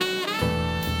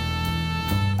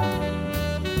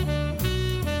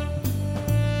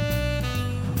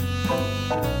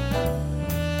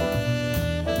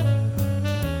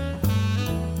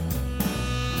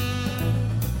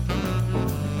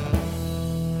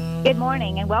Good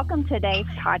morning and welcome to today's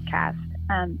podcast.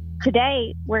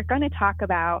 Today, we're going to talk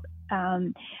about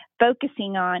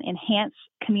focusing on enhanced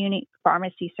community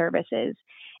pharmacy services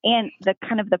and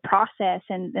the process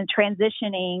and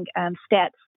transitioning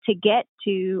steps to get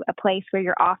to a place where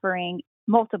you're offering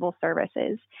multiple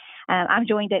services. I'm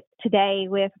joined today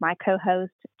with my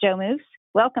co-host, Joe Moose.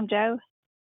 Welcome, Joe.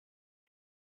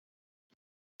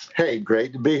 Hey,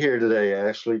 great to be here today,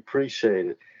 Ashley. Appreciate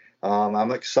it. I'm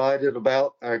excited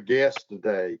about our guest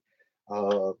today.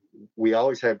 We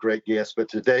always have great guests, but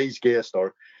today's guests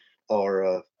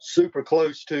are super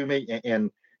close to me,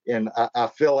 and I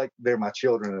feel like they're my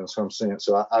children in some sense.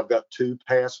 So I've got two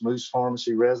past Moose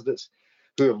Pharmacy residents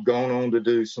who have gone on to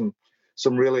do some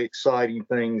really exciting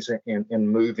things in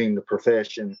moving the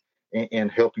profession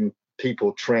and helping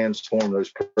people transform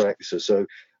those practices. So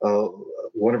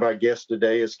one of our guests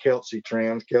today is Kelsey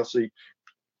Trans. Kelsey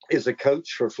is a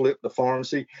coach for Flip the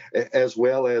Pharmacy, as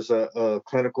well as a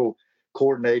clinical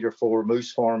coordinator for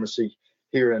Moose Pharmacy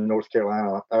here in North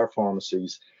Carolina, our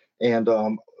pharmacies. And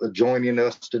joining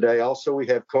us today also, we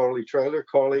have Carly Traylor.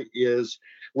 Carly is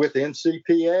with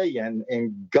NCPA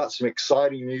and got some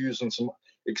exciting news and some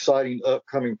exciting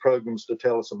upcoming programs to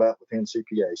tell us about with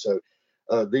NCPA. So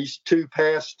these two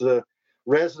past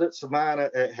residents of mine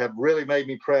have really made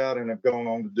me proud and have gone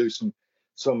on to do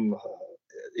some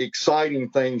exciting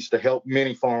things to help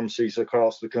many pharmacies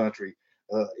across the country,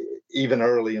 even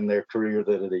early in their career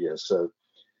that it is. So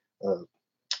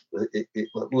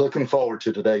looking forward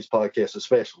to today's podcast,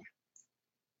 especially.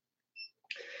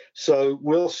 So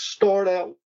we'll start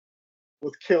out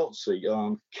with Kelsey.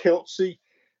 Kelsey,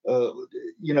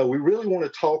 we really want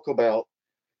to talk about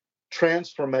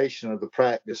transformation of the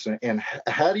practice and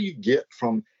how do you get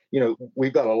from,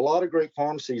 we've got a lot of great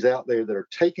pharmacies out there that are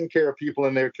taking care of people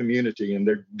in their community, and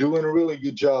they're doing a really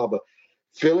good job of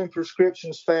filling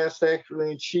prescriptions fast,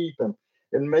 accurately, and cheap,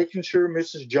 and making sure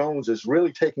Mrs. Jones is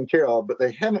really taken care of, but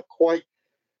they haven't quite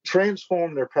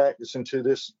transformed their practice into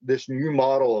this new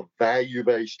model of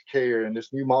value-based care and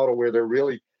this new model where they're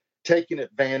really taking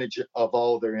advantage of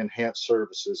all their enhanced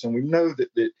services. And we know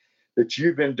that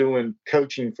you've been doing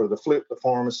coaching for the Flip the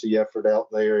Pharmacy effort out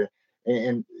there,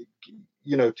 and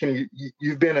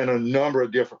you've been in a number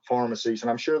of different pharmacies,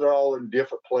 and I'm sure they're all in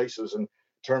different places in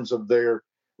terms of their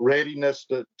readiness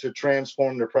to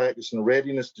transform their practice and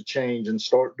readiness to change and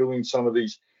start doing some of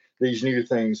these new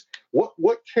things.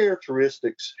 What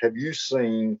characteristics have you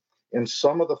seen in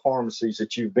some of the pharmacies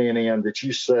that you've been in that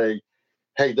you say,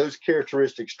 hey, those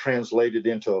characteristics translated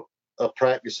into a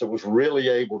practice that was really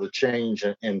able to change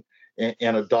and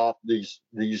adopt these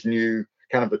new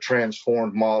kind of a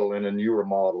transformed model and a newer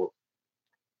model?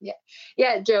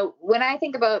 Yeah, Joe, when I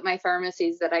think about my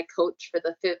pharmacies that I coach for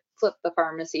the Flip the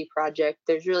Pharmacy project,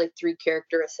 there's really three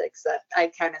characteristics that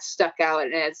I kind of stuck out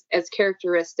as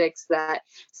characteristics that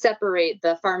separate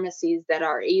the pharmacies that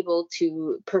are able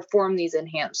to perform these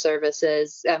enhanced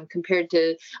services compared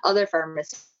to other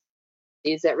pharmacies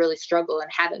that really struggle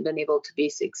and haven't been able to be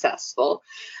successful.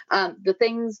 The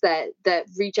things that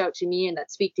reach out to me and that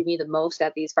speak to me the most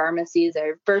at these pharmacies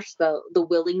are first the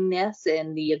willingness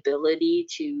and the ability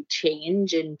to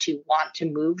change and to want to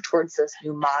move towards this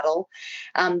new model.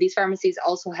 These pharmacies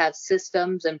also have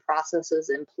systems and processes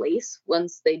in place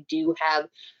once they do have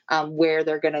where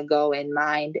they're going to go in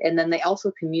mind. And then they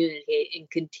also communicate and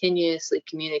continuously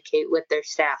communicate with their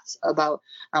staffs about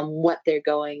what they're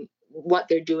doing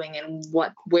and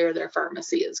where their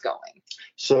pharmacy is going.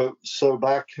 So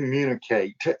by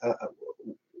communicate,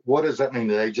 what does that mean?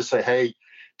 Do they just say, hey,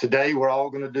 today we're all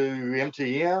going to do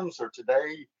MTMs, or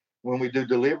today when we do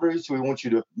deliveries, we want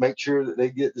you to make sure that they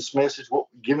get this message?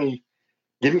 Give me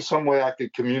some way I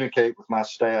could communicate with my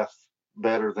staff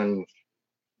better than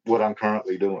what I'm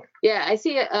currently doing. Yeah, I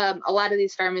see a lot of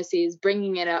these pharmacies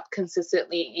bringing it up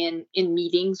consistently in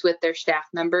meetings with their staff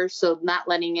members. So not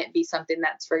letting it be something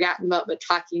that's forgotten about, but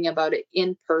talking about it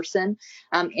in person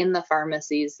in the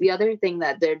pharmacies. The other thing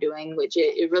that they're doing, which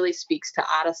it really speaks to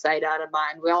out of sight, out of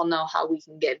mind. We all know how we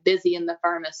can get busy in the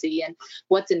pharmacy, and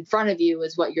what's in front of you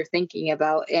is what you're thinking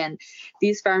about. And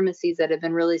these pharmacies that have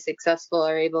been really successful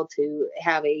are able to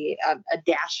have a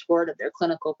dashboard of their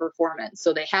clinical performance.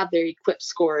 So they have their equip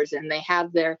scores and they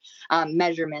have their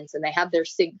measurements and they have their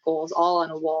SIG goals all on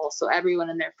a wall. So everyone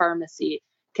in their pharmacy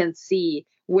can see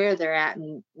where they're at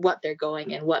and what they're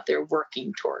going and what they're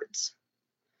working towards.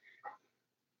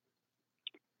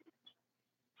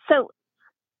 So,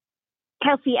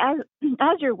 Kelsey,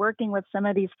 as you're working with some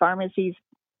of these pharmacies,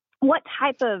 what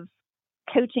type of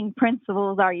coaching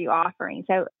principles are you offering?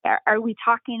 So are we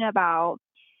talking about,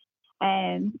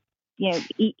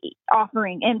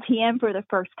 offering MTM for the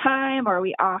first time, or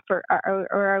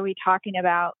are we talking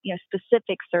about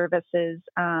specific services,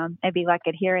 maybe like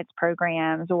adherence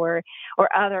programs or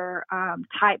other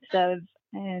types of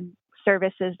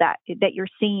services that you're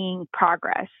seeing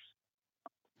progress?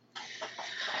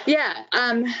 Yeah.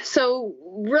 So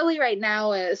really right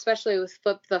now, especially with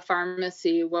Flip the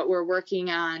Pharmacy, what we're working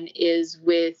on is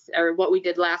what we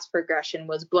did last progression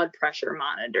was blood pressure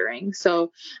monitoring.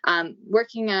 So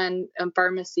working on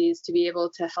pharmacies to be able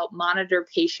to help monitor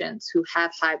patients who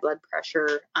have high blood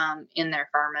pressure in their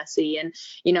pharmacy. And,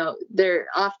 they're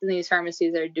often these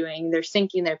pharmacies they're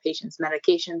syncing their patients'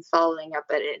 medications, following up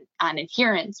on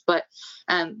adherence. But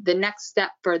the next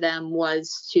step for them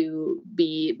was to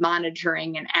be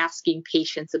monitoring and asking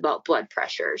patients about blood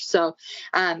pressure. So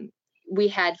we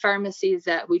had pharmacies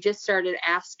that we just started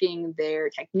asking their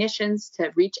technicians to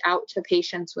reach out to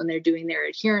patients when they're doing their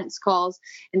adherence calls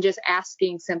and just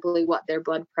asking simply what their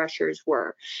blood pressures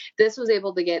were. This was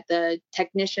able to get the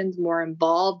technicians more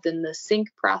involved in the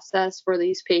sync process for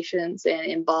these patients and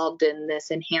involved in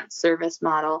this enhanced service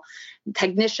model.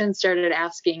 Technicians started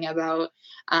asking about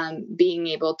being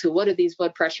able to, what do these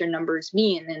blood pressure numbers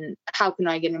mean and how can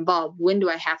I get involved? When do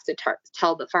I have to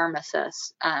tell the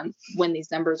pharmacist when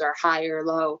these numbers are high or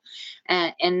low?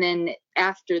 And then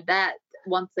after that,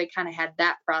 once they kind of had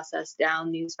that process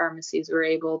down, these pharmacies were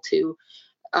able to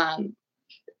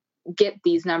get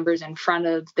these numbers in front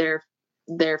of their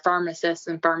pharmacists,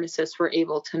 and pharmacists were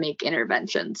able to make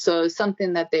interventions. So it was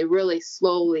something that they really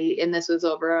slowly, and this was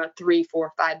over a 3,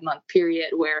 4, 5 month period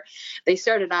where they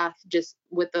started off just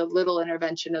with a little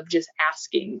intervention of just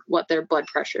asking what their blood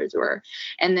pressures were.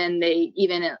 And then they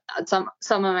even, some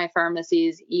of my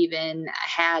pharmacies even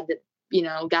had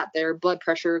got their blood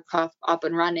pressure cuff up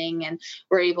and running and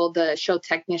were able to show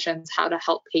technicians how to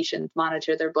help patients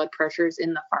monitor their blood pressures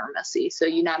in the pharmacy. So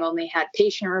you not only had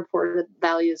patient reported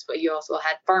values, but you also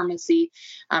had pharmacy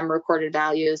recorded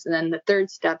values. And then the third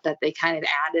step that they kind of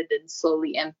added and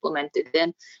slowly implemented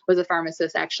in was a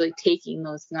pharmacist actually taking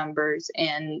those numbers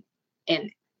and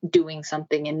doing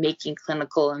something and making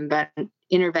clinical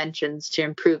interventions to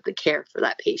improve the care for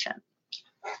that patient.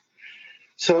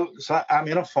 So I'm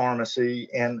in a pharmacy,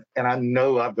 and I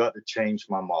know I've got to change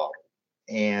my model,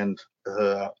 and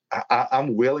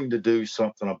I'm willing to do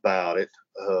something about it.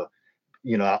 I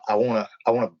want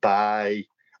to buy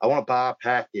a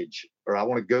package, or I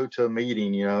want to go to a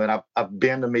meeting. And I've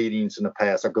been to meetings in the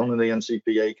past. I've gone to the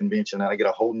NCPA convention, and I get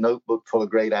a whole notebook full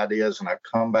of great ideas, and I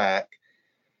come back,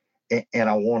 and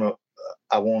I want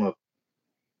to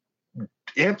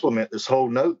implement this whole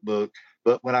notebook.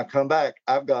 But when I come back,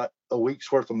 I've got a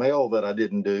week's worth of mail that I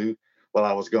didn't do while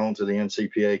I was going to the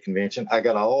NCPA convention. I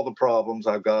got all the problems.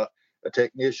 I've got a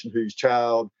technician whose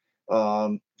child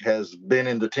has been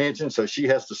in detention, so she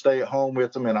has to stay at home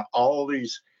with them, and all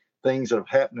these things that have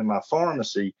happened in my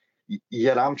pharmacy.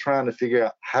 Yet I'm trying to figure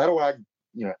out how do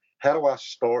I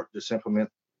start this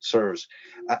implement service.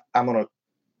 I'm going to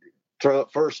throw it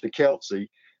first to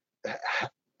Kelsey.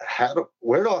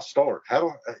 Where do I start?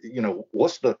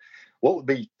 What would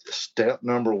be step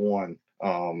number one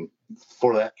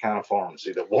for that kind of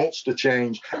pharmacy that wants to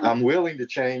change? I'm willing to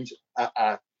change.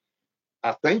 I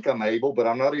think I'm able, but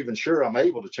I'm not even sure I'm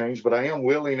able to change, but I am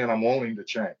willing and I'm wanting to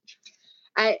change.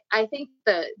 I think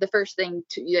the first thing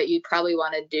that you probably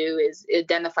want to do is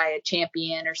identify a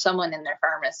champion or someone in their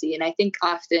pharmacy. And I think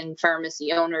often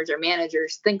pharmacy owners or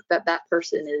managers think that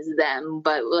person is them.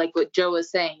 But like what Joe was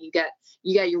saying, you got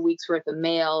your week's worth of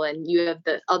mail and you have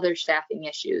the other staffing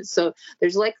issues. So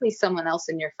there's likely someone else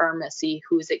in your pharmacy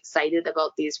who's excited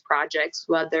about these projects,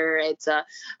 whether it's a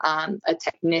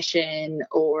technician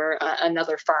or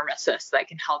another pharmacist that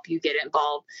can help you get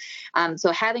involved.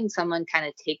 So having someone kind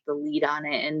of take the lead on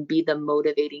it and be the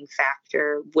motivating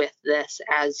factor with this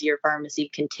as your pharmacy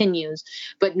continues,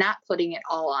 but not putting it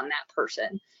all on that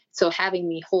person. So having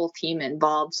the whole team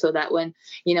involved so that when,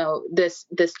 this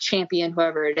champion,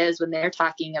 whoever it is, when they're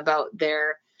talking about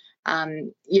their,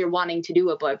 you're wanting to do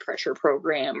a blood pressure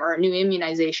program or a new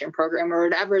immunization program or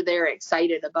whatever they're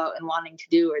excited about and wanting to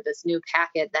do, or this new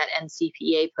packet that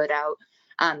NCPA put out,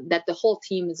 that the whole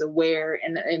team is aware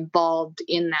and involved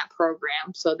in that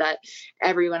program so that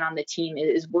everyone on the team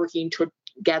is working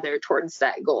together towards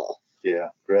that goal. Yeah,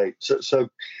 great. So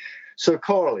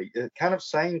Carly, kind of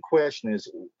same question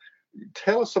is,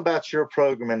 tell us about your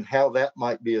program and how that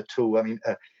might be a tool. I mean,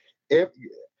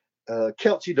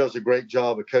 Kelsey does a great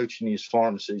job of coaching these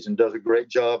pharmacies and does a great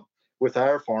job with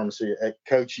our pharmacy at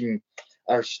coaching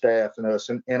our staff and us.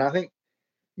 And I think,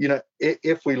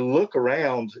 if we look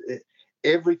around,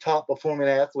 every top performing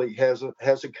athlete has a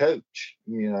coach.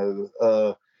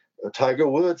 Tiger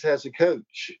Woods has a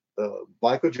coach.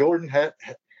 Michael Jordan had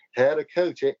a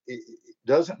coach. It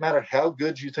doesn't matter how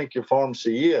good you think your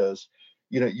pharmacy is.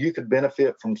 You could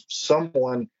benefit from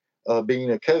someone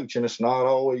being a coach, and it's not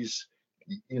always,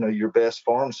 your best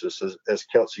pharmacist, as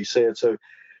Kelsey said. So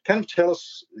kind of tell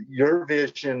us your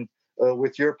vision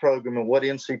with your program and what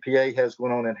NCPA has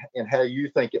going on, and how you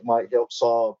think it might help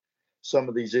solve some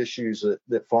of these issues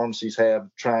that pharmacies have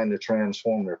trying to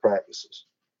transform their practices.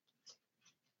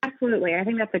 Absolutely. I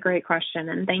think that's a great question.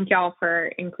 And thank y'all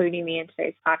for including me in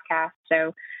today's podcast.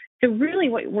 So really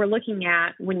what we're looking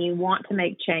at when you want to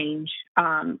make change,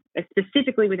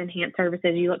 specifically with enhanced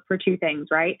services, you look for two things,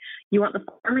 right? You want the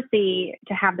pharmacy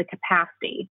to have the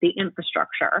capacity, the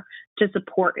infrastructure to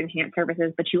support enhanced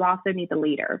services, but you also need the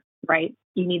leader, right?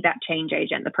 You need that change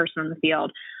agent, the person in the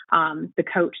field, the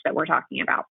coach that we're talking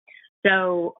about.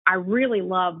 So I really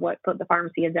love what Flip the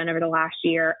Pharmacy has done over the last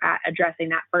year at addressing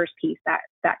that first piece, that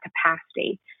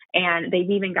capacity. And they've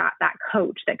even got that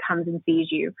coach that comes and sees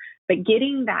you. But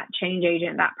getting that change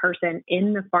agent, that person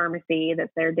in the pharmacy that's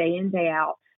there day in, day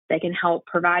out, they can help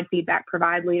provide feedback,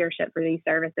 provide leadership for these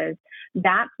services.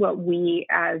 That's what we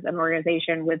as an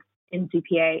organization with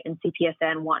NCPA and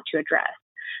CPSN want to address.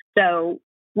 So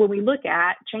when we look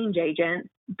at change agents,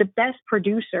 the best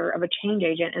producer of a change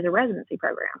agent is a residency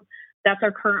program. That's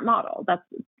our current model.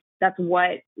 That's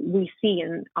what we see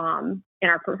in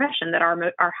our profession, that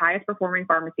our highest performing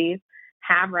pharmacies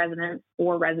have residents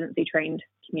or residency trained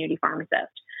community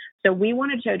pharmacists. So we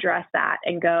wanted to address that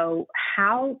and go,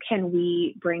 how can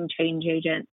we bring change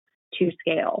agents to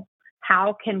scale?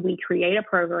 How can we create a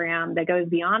program that goes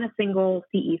beyond a single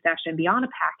CE session, beyond a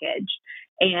package,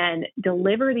 and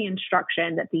deliver the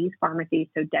instruction that these pharmacies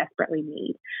so desperately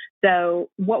need? So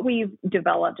what we've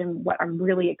developed and what I'm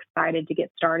really excited to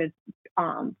get started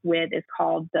with is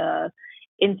called the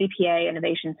NCPA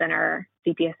Innovation Center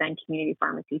CPSN Community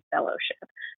Pharmacy Fellowship.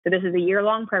 So this is a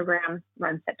year-long program,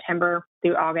 runs September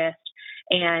through August,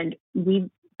 and we've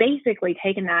basically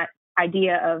taken that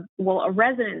idea of, well, a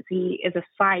residency is a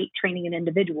site training an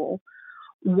individual.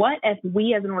 What if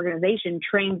we as an organization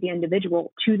train the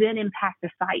individual to then impact the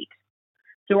site?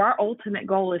 So our ultimate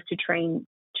goal is to train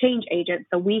change agents.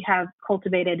 So we have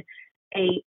cultivated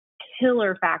a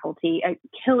killer faculty, a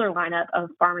killer lineup of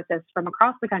pharmacists from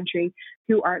across the country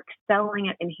who are excelling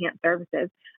at enhanced services.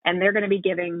 And they're going to be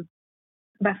giving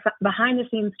behind the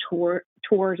scenes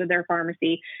tours of their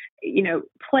pharmacy,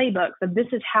 playbooks of this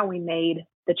is how we made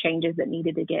the changes that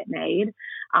needed to get made.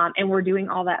 And we're doing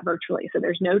all that virtually. So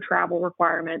there's no travel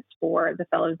requirements for the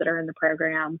fellows that are in the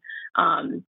program.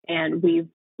 And we've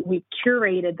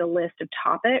curated the list of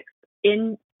topics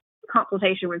in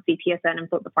consultation with CPSN and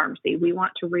Flip the Pharmacy. We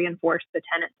want to reinforce the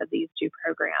tenets of these two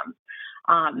programs.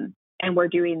 And we're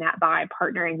doing that by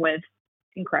partnering with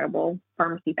incredible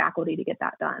pharmacy faculty to get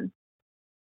that done.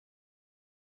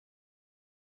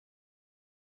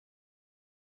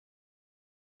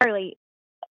 Charlie,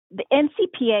 the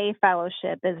NCPA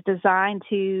fellowship is designed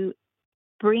to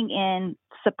bring in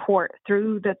support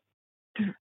through the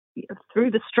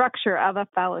structure of a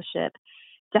fellowship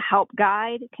to help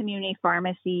guide community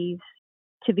pharmacies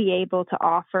to be able to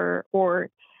offer or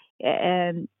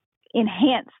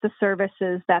enhance the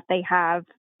services that they have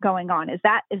going on. Is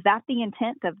that the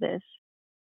intent of this?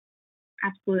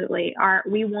 Absolutely.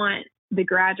 We want the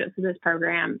graduates of this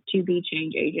program to be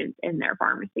change agents in their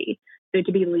pharmacy. So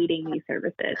to be leading these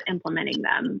services, implementing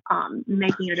them,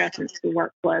 making adjustments to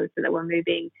workflow so that we're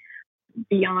moving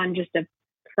beyond just a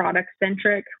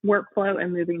product-centric workflow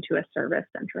and moving to a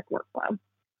service-centric workflow.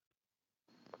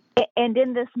 And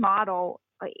in this model,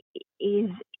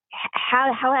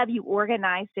 how have you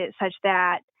organized it such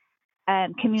that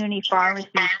community pharmacies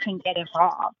can get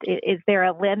involved? Is there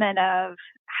a limit of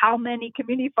how many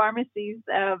community pharmacies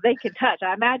they can touch?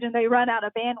 I imagine they run out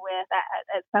of bandwidth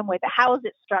at some way. But how is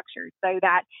it structured so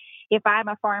that if I'm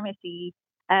a pharmacy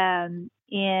in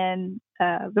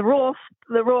the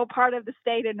rural part of the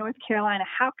state of North Carolina,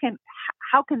 how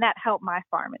can that help my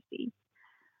pharmacy?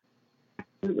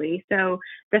 Absolutely. So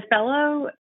the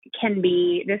fellow can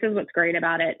be, this is what's great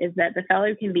about it, is that the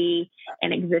fellow can be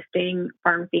an existing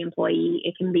pharmacy employee.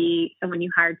 It can be someone you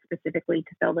hired specifically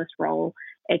to fill this role.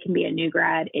 It can be a new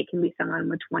grad. It can be someone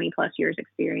with 20 plus years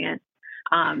experience.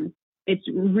 It's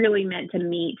really meant to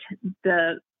meet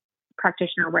the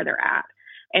practitioner where they're at.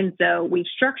 And so we've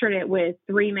structured it with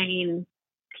three main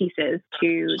pieces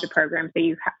to the program. So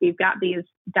you've got these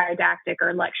didactic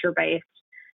or lecture-based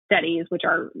studies, which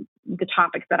are the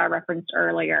topics that I referenced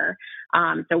earlier.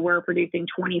 So we're producing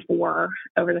 24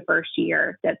 over the first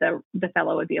year that the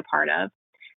fellow would be a part of.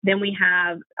 Then we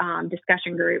have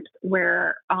discussion groups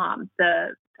where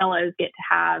the fellows get to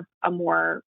have a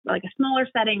more like a smaller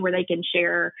setting where they can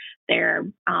share their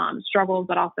struggles,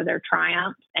 but also their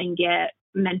triumphs, and get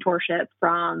mentorship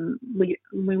from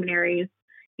luminaries,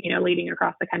 leading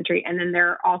across the country. And then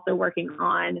they're also working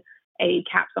on a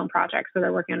capstone project. So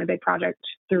they're working on a big project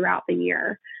throughout the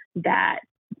year that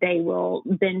they will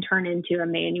then turn into a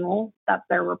manual. That's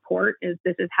their report, is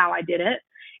this is how I did it.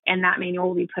 And that manual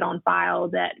will be put on file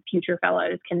that future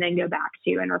fellows can then go back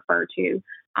to and refer to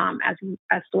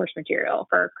as source material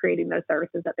for creating those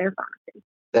services at their pharmacy.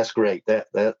 That's great.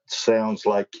 That sounds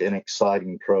like an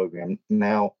exciting program.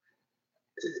 Now,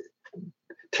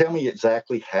 tell me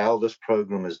exactly how this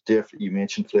program is different. You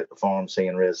mentioned Flip the Pharmacy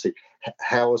and residency.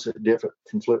 How is it different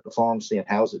from Flip the Pharmacy, and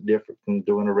how is it different from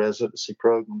doing a residency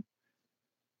program?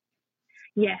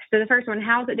 Yes. So the first one,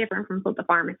 how is it different from Flip the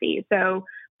Pharmacy? So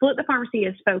Flip the Pharmacy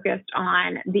is focused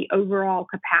on the overall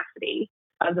capacity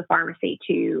of the pharmacy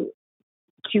to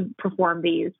perform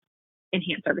these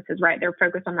enhanced services, right? They're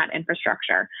focused on that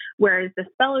infrastructure, whereas the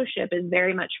fellowship is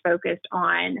very much focused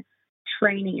on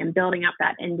training and building up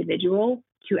that individual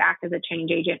to act as a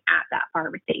change agent at that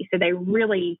pharmacy. So they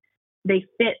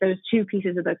fit those two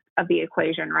pieces of the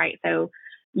equation, right? So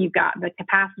you've got the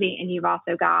capacity and you've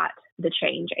also got the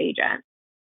change agent.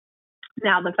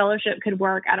 Now, the fellowship could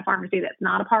work at a pharmacy that's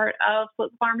not a part of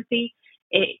Flip Pharmacy.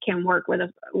 It can work with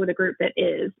a group that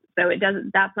is. So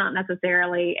that's not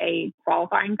necessarily a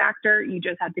qualifying factor. You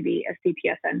just have to be a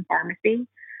CPSN pharmacy.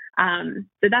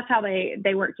 So that's how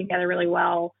they work together really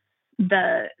well.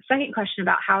 The second question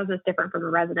about how is this different from a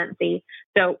residency?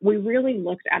 So we really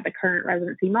looked at the current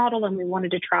residency model, and we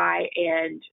wanted to try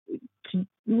and to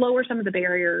lower some of the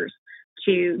barriers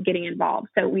to getting involved.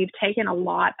 So we've taken a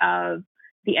lot of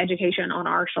the education on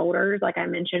our shoulders. Like I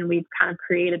mentioned, we've kind of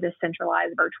created this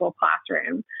centralized virtual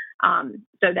classroom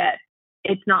so that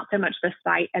it's not so much the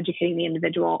site educating the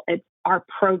individual, it's our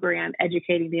program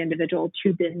educating the individual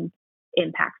to then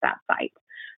impact that site.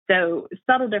 So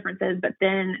subtle differences, but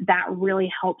then that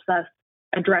really helps us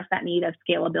address that need of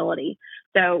scalability.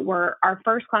 So our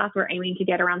first class, we're aiming to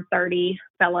get around 30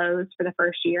 fellows for the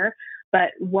first year,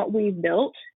 but what we've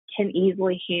built can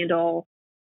easily handle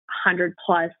 100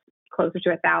 plus, closer to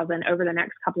 1,000 over the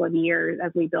next couple of years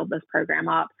as we build this program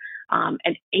up,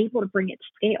 and able to bring it to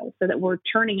scale so that we're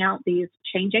churning out these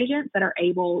change agents that are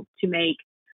able to make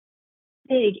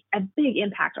a big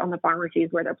impact on the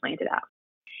pharmacies where they're planted at.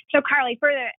 So, Carly,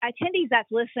 for the attendees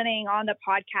that's listening on the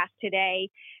podcast today,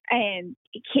 can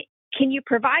you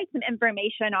provide some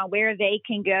information on where they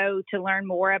can go to learn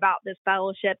more about this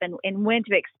fellowship and when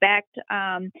to expect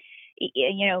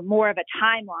more of a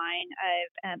timeline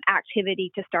of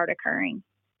activity to start occurring?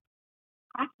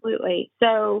 Absolutely.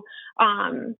 So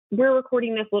we're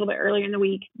recording this a little bit earlier in the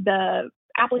week. The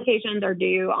applications are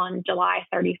due on July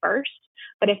 31st.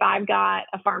 But if I've got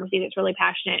a pharmacy that's really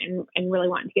passionate and really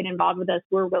wanting to get involved with us,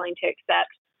 we're willing to accept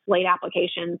late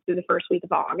applications through the first week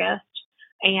of August.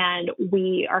 And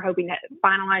we are hoping to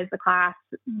finalize the class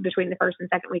between the first and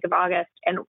second week of August,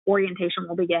 and orientation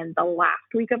will begin the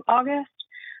last week of August.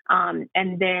 And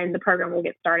then the program will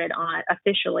get started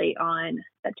officially on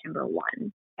September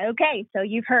 1. Okay, so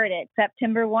you've heard it.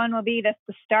 September 1 will be the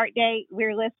start date.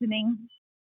 We're listening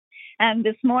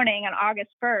this morning on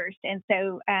August 1st. And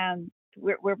so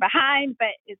we're behind, but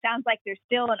it sounds like there's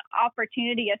still an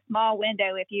opportunity, a small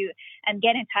window. If you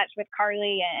get in touch with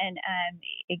Carly and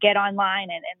get online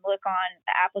and look on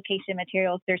the application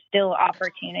materials, there's still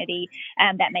opportunity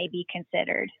that may be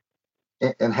considered.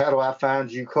 And how do I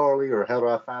find you, Carly, or how do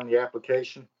I find the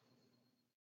application?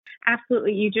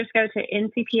 Absolutely. You just go to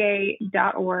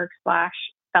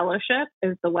ncpa.org/fellowship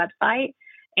is the website.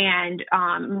 And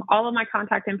all of my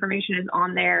contact information is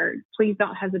on there. Please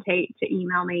don't hesitate to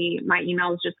email me. My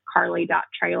email is just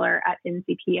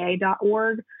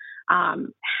carly.trailer@ncpa.org.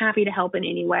 Happy to help in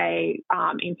any way,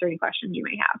 answer any questions you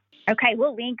may have. Okay,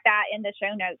 we'll link that in the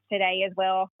show notes today as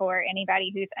well for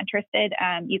anybody who's interested.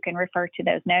 You can refer to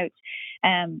those notes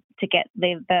to get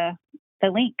the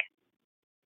link.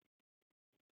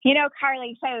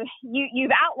 Carly, so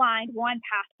you've outlined one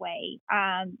pathway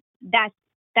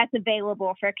that's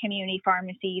available for community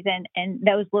pharmacies and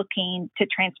those looking to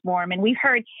transform. And we've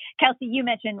heard, Kelsey, you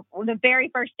mentioned the very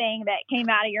first thing that came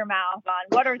out of your mouth on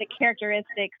what are the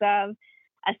characteristics of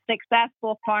a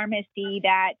successful pharmacy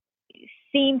that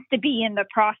seems to be in the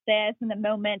process and the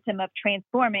momentum of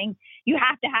transforming. You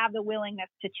have to have the willingness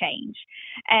to change.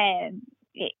 And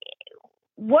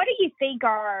what do you think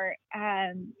are,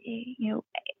 as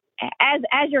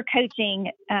you're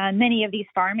coaching many of these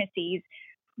pharmacies,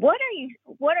 what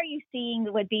are you seeing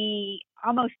would be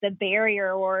almost the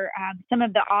barrier or some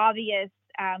of the obvious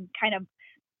kind of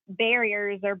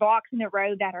barriers or blocks in the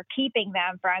road that are keeping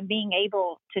them from being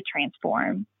able to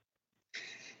transform?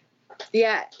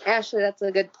 Yeah, Ashley, that's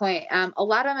a good point. A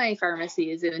lot of my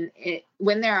pharmacies,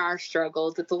 when there are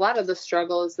struggles, it's a lot of the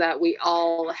struggles that we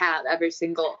all have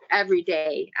every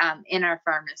day in our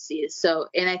pharmacies. So,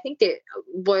 and I think it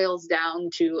boils down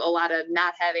to a lot of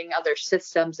not having other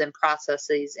systems and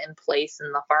processes in place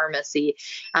in the pharmacy,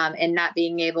 and not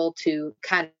being able to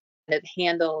kind of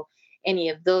handle any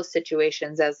of those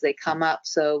situations as they come up.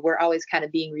 So we're always kind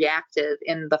of being reactive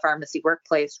in the pharmacy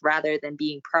workplace rather than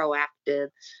being proactive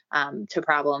to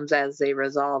problems as they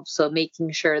resolve. So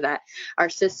making sure that our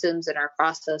systems and our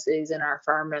processes in our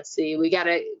pharmacy, we got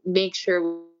to make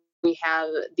sure we have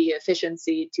the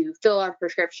efficiency to fill our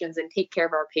prescriptions and take care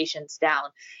of our patients down,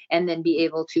 and then be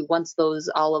able to, once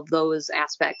all of those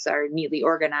aspects are neatly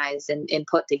organized and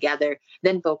put together,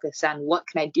 then focus on what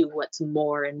can I do, what's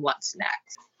more, and what's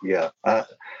next. Yeah,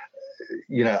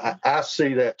 I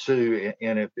see that too.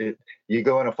 And if you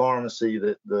go in a pharmacy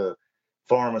that the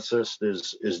pharmacist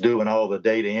is doing all the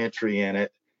data entry in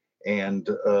it, and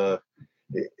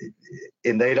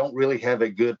they don't really have a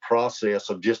good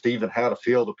process of just even how to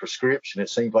fill the prescription. It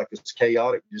seems like it's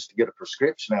chaotic just to get a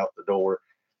prescription out the door.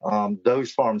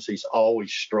 Those pharmacies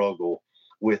always struggle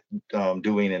with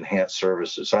doing enhanced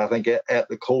services. So I think at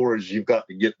the core is you've got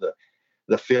to get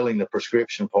the filling the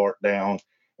prescription part down,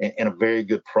 and a very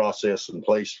good process in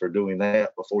place for doing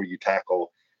that before you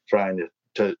tackle trying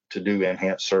to do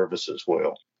enhanced services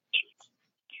well.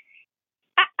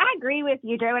 I agree with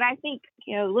you, Joe, and I think,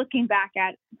 looking back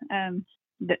at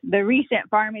the recent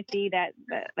pharmacy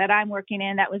that I'm working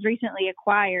in that was recently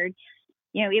acquired,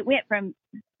 it went from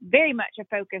very much a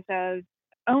focus of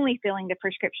only filling the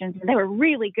prescriptions, and they were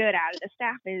really good at it.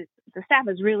 The staff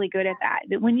is really good at that.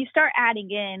 But when you start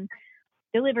adding in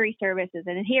delivery services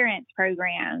and adherence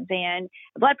programs and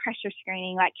blood pressure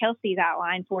screening, like Kelsey's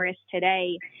outlined for us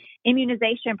today,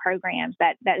 immunization programs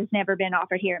that has never been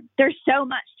offered here. There's so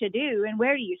much to do, and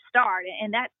where do you start?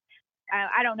 And that's,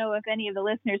 I don't know if any of the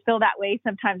listeners feel that way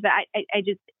sometimes, but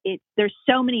there's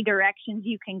so many directions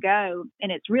you can go,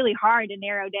 and it's really hard to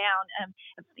narrow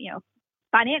down.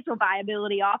 Financial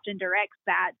viability often directs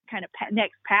that kind of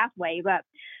next pathway, but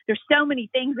there's so many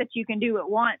things that you can do at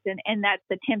once, and that's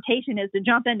the temptation is to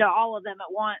jump into all of them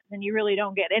at once, and you really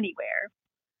don't get anywhere.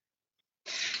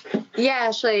 Yeah,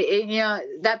 Ashley,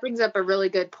 that brings up a really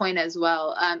good point as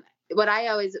well. When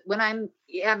I'm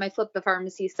at my Flip the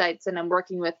Pharmacy sites and I'm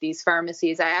working with these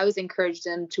pharmacies, I always encourage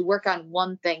them to work on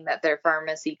one thing that their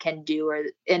pharmacy can do,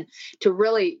 and to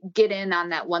really get in on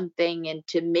that one thing and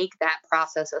to make that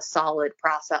process a solid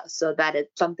process so that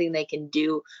it's something they can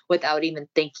do without even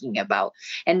thinking about,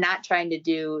 and not trying to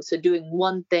doing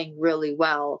one thing really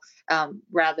well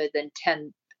rather than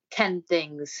 10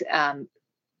 things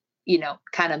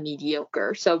kind of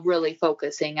mediocre. So really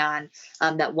focusing on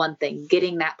that one thing,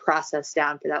 getting that process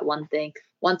down for that one thing.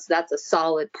 Once that's a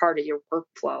solid part of your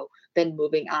workflow, then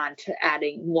moving on to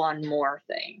adding one more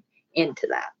thing into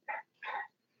that.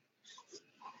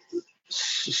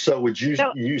 So would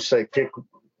you say pick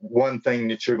one thing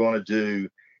that you're going to do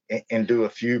and do a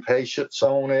few patients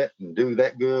on it and do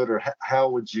that good? Or how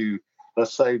would you,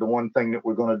 let's say the one thing that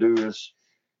we're going to do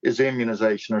is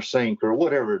immunization or sync or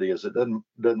whatever it is. It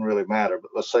doesn't really matter. But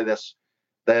let's say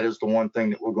that is the one thing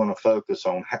that we're going to focus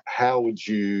on. How would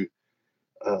you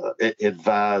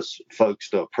advise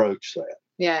folks to approach that?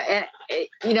 Yeah, and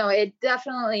it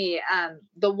definitely,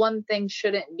 the one thing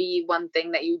shouldn't be one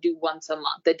thing that you do once a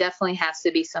month. It definitely has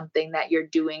to be something that you're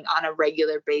doing on a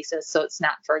regular basis, so it's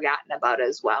not forgotten about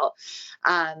as well.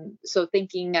 So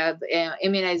thinking of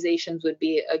immunizations would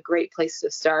be a great place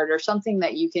to start, or something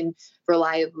that you can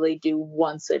reliably do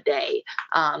once a day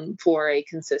for a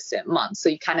consistent month. So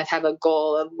you kind of have a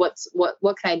goal of what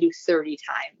can I do 30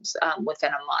 times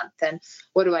within a month, and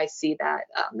what do I see that.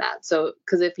 So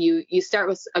because if you start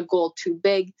with a goal too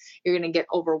big, you're going to get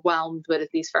overwhelmed. But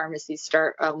if these pharmacies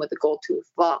start with a goal too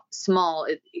small,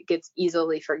 it gets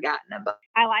easily forgotten about.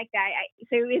 I like that.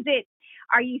 So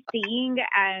are you seeing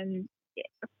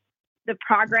the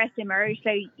progress emerge?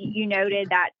 So you noted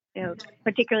that,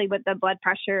 particularly with the blood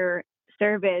pressure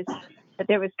service, that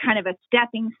there was kind of a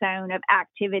stepping stone of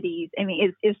activities. I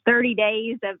mean, is 30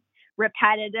 days of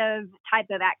repetitive type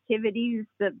of activities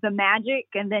the magic,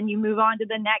 and then you move on to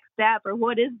the next step? Or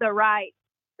what is the right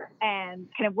and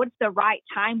kind of what's the right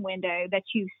time window that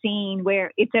you've seen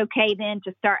where it's okay then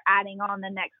to start adding on the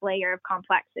next layer of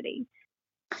complexity?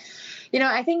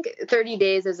 I think 30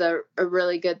 days is a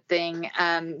really good thing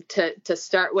to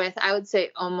start with. I would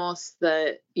say almost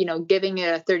giving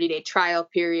it a 30-day trial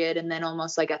period and then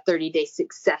almost like a 30-day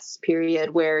success period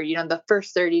where, the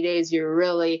first 30 days you're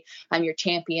really your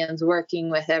champions working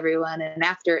with everyone. And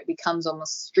after it becomes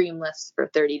almost streamless for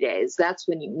 30 days, that's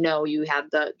when you have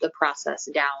the process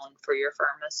down for your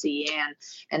pharmacy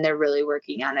and they're really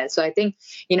working on it. So I think,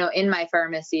 in my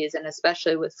pharmacies and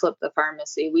especially with Flip the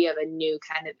Pharmacy, we have a new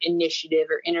kind of initiative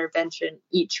or intervention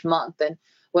each month. And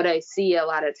what I see a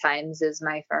lot of times is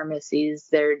my pharmacies,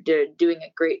 they're doing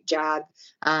a great job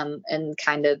and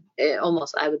kind of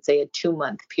almost, I would say, a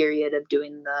 2-month period of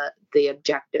doing the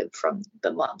objective from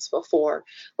the months before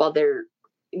while they're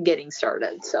getting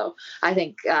started. So I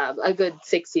think a good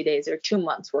 60 days or 2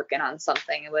 months working on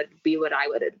something would be what I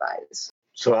would advise.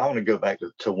 So I want to go back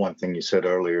to one thing you said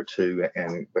earlier too,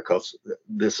 and because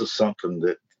this is something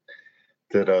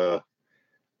that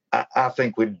I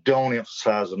think we don't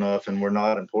emphasize enough, and we're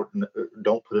not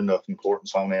don't put enough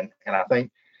importance on it. And I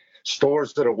think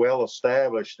stores that are well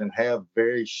established and have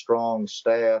very strong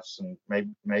staffs and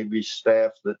maybe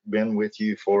staff that have been with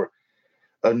you for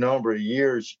a number of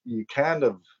years, you kind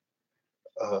of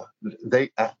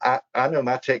I know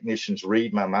my technicians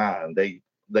read my mind.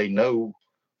 They know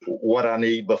what I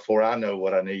need before I know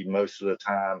what I need most of the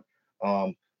time.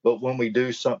 But when we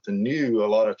do something new, a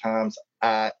lot of times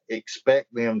I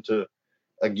expect them to,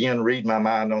 again, read my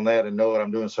mind on that and know what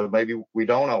I'm doing. So maybe we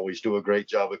don't always do a great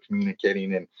job of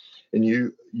communicating. And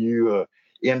you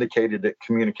indicated that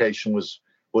communication was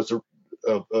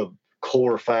a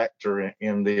core factor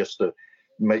in this, to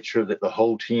make sure that the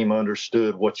whole team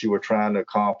understood what you were trying to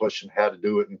accomplish and how to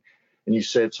do it. And you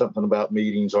said something about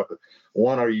meetings.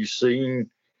 One, are you seeing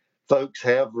folks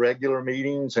have regular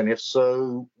meetings? And if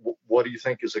so, what do you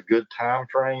think is a good time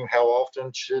frame? How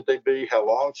often should they be? How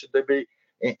long should they be?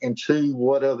 And two,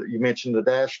 what other, you mentioned the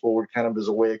dashboard kind of as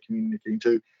a way of communicating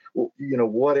too.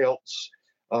 What else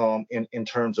in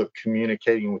terms of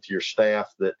communicating with your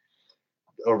staff that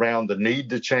around the need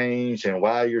to change and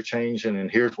why you're changing and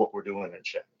here's what we're doing and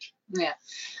change? Yeah.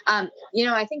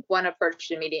 I think one approach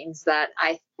to meetings that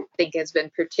I think has been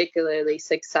particularly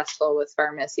successful with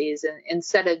pharmacies, and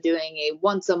instead of doing a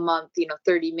once a month,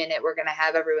 30-minute, we're going to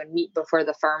have everyone meet before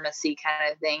the pharmacy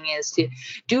kind of thing, is to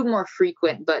do more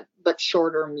frequent but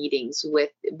shorter meetings with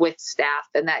staff.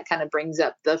 And that kind of brings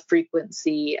up the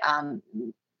frequency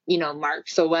mark.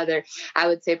 So whether I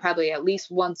would say probably at least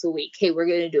once a week, hey, we're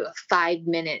going to do a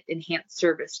 5-minute enhanced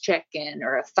service check-in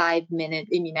or a 5-minute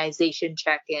immunization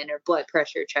check-in or blood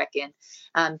pressure check-in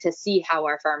to see how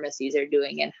our pharmacies are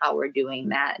doing and how we're doing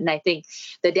that. And I think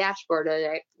the dashboard,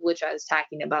 which I was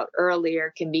talking about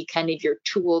earlier, can be kind of your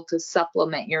tool to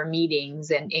supplement your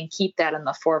meetings and keep that in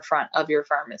the forefront of your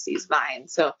pharmacy's mind.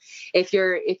 So if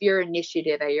your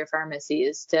initiative at your pharmacy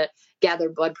is to gather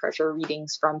blood pressure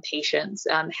readings from patients,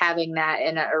 having that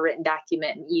in a written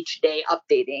document each day,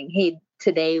 updating, hey,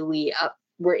 today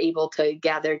we're able to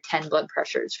gather 10 blood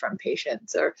pressures from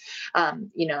patients, or,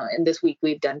 and this week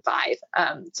we've done 5,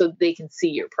 so they can see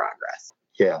your progress.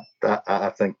 Yeah,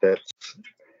 I think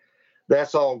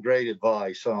that's all great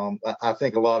advice. I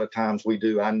think a lot of times we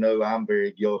do. I know I'm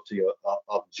very guilty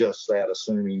of just that,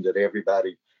 assuming that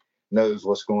everybody knows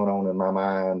what's going on in my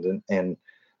mind. And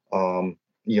I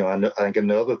think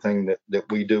another thing that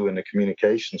we do in the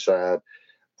communication side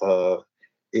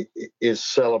is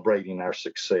celebrating our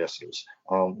successes.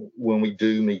 When we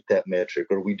do meet that metric,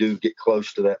 or we do get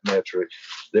close to that metric,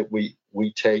 that we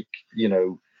take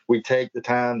the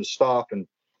time to stop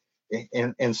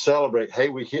and celebrate. Hey,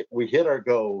 we hit our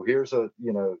goal. Here's a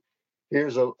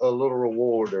little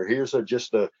reward, or here's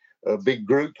just a big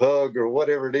group hug, or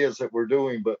whatever it is that we're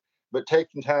doing. But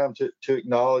taking time to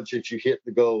acknowledge that you hit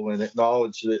the goal and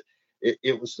acknowledge that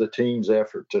it was the team's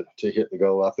effort to hit the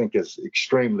goal, I think is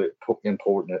extremely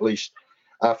important. At least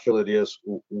I feel it is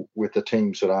with the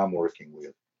teams that I'm working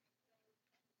with.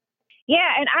 Yeah,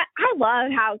 and I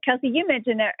love how, Kelsey, you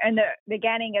mentioned in the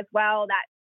beginning as well that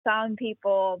some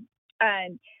people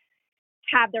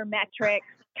have their metrics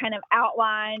kind of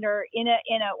outlined or in a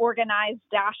organized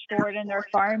dashboard in their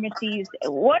pharmacies.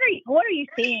 What are you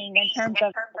seeing in terms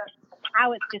of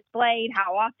how it's displayed,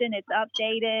 how often it's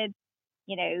updated?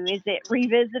 Is it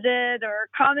revisited or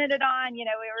commented on?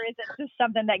 Or is it just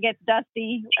something that gets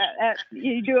dusty?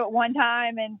 You do it one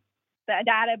time and the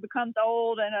data becomes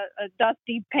old and a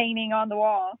dusty painting on the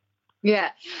wall.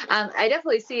 Yeah,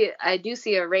 I do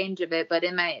see a range of it, but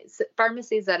in my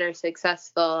pharmacies that are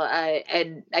successful,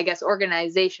 and I guess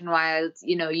organization wise,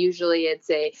 usually it's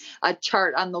a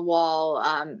chart on the wall,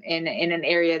 in an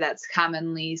area that's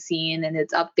commonly seen, and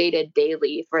it's updated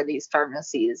daily for these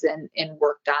pharmacies and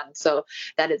worked on. So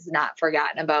that is not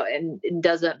forgotten about and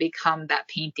doesn't become that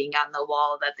painting on the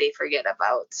wall that they forget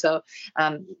about. So,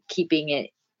 keeping it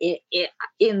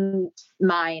in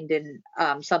mind and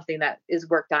something that is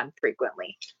worked on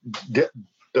frequently. Doesn't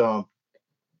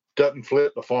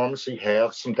Flip the Pharmacy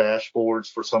have some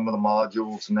dashboards for some of the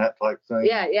modules and that type of thing?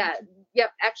 Yeah.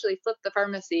 Yep. Actually, Flip the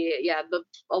Pharmacy. Yeah.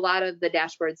 A lot of the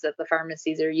dashboards that the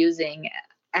pharmacies are using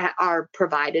are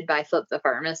provided by Flip the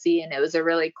Pharmacy. And it was a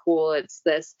really cool, it's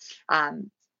this,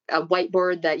 a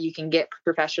whiteboard that you can get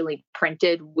professionally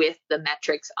printed with the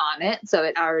metrics on it. So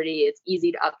it's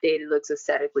easy to update. It looks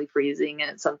aesthetically pleasing,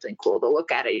 and it's something cool to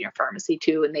look at in your pharmacy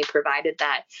too. And they provided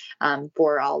that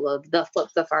for all of the Flip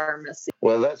the Pharmacy.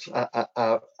 Well,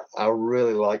 I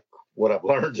really like what I've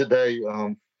learned today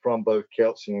from both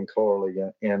Kelsey and Carly,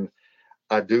 and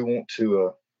I do want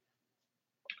to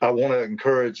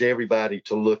encourage everybody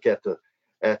to look at the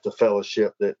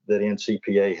fellowship that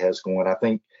NCPA has going. I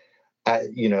think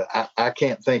I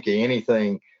can't think of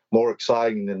anything more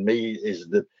exciting than me is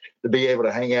to be able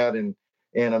to hang out in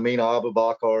Amina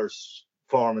Abubakar's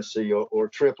pharmacy or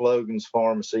Trip Logan's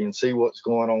pharmacy and see what's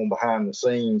going on behind the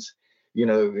scenes.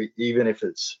 Even if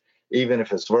it's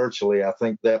virtually, I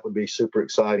think that would be super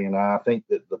exciting. And I think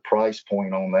that the price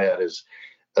point on that is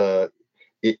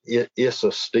it's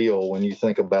a steal when you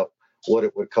think about what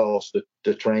it would cost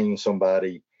to train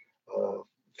somebody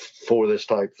for this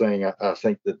type thing. I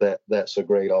think that's a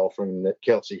great offering that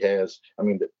Kelsey has. I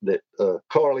mean, that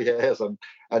Carly has.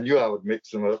 I knew I would mix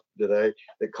them up today.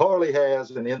 That Carly has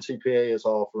and NCPA is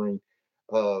offering.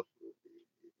 I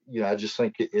just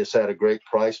think it's at a great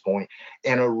price point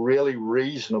and a really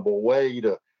reasonable way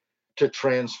to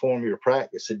transform your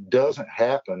practice. It doesn't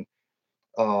happen.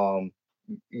 I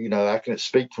can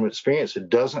speak from experience. It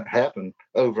doesn't happen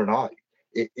overnight.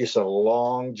 It's a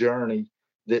long journey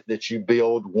that you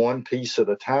build one piece at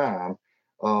a time,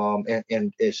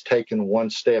 and it's taken one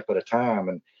step at a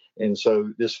time. And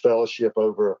so this fellowship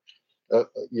over a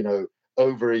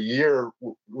year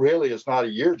really is not a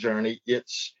year journey.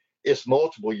 It's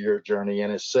multiple year journey,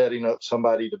 and it's setting up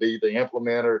somebody to be the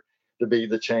implementer, to be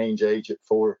the change agent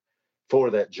for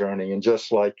that journey. And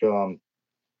just like, when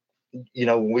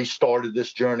we started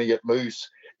this journey at Moose,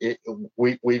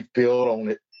 we've built on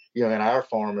it, in our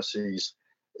pharmacies,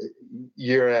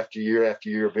 year after year after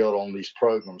year, build on these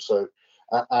programs. So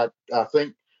I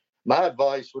think my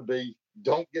advice would be,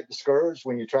 don't get discouraged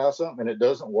when you try something and it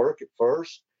doesn't work at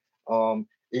first.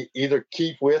 Either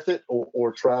keep with it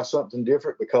or try something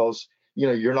different, because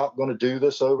you're not going to do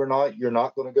this overnight. You're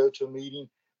not going to go to a meeting,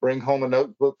 bring home a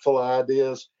notebook full of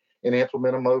ideas and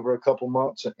implement them over a couple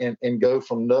months and go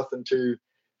from nothing to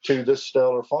this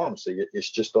stellar pharmacy. It's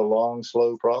just a long,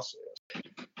 slow process.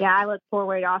 Yeah, I look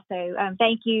forward also.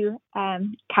 Thank you,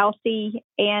 Kelsey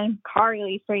and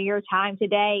Carly, for your time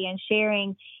today and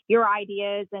sharing your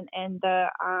ideas and the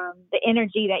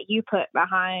energy that you put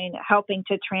behind helping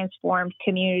to transform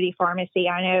community pharmacy.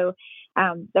 I know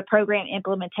the program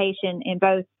implementation in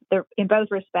both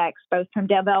respects, both from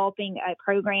developing a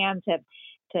program to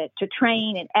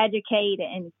train and educate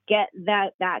and get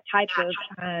that type of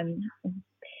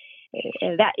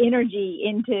that energy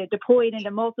deployed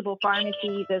into multiple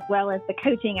pharmacies, as well as the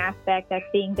coaching aspect that's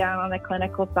being done on the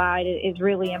clinical side is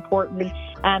really important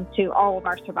to all of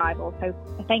our survival. So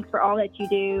thanks for all that you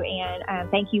do,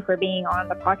 and thank you for being on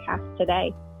the podcast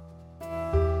today.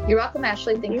 You're welcome,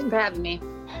 Ashley. Thanks for having me.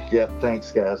 Yeah,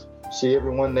 thanks, guys. See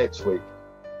everyone next week.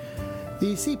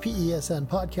 The CPESN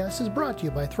podcast is brought to you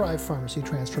by Thrive Pharmacy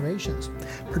Transformations.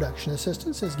 Production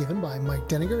assistance is given by Mike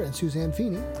Denninger and Suzanne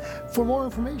Feeney. For more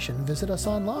information, visit us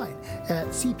online at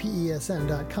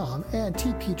cpesn.com and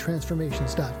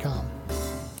tptransformations.com.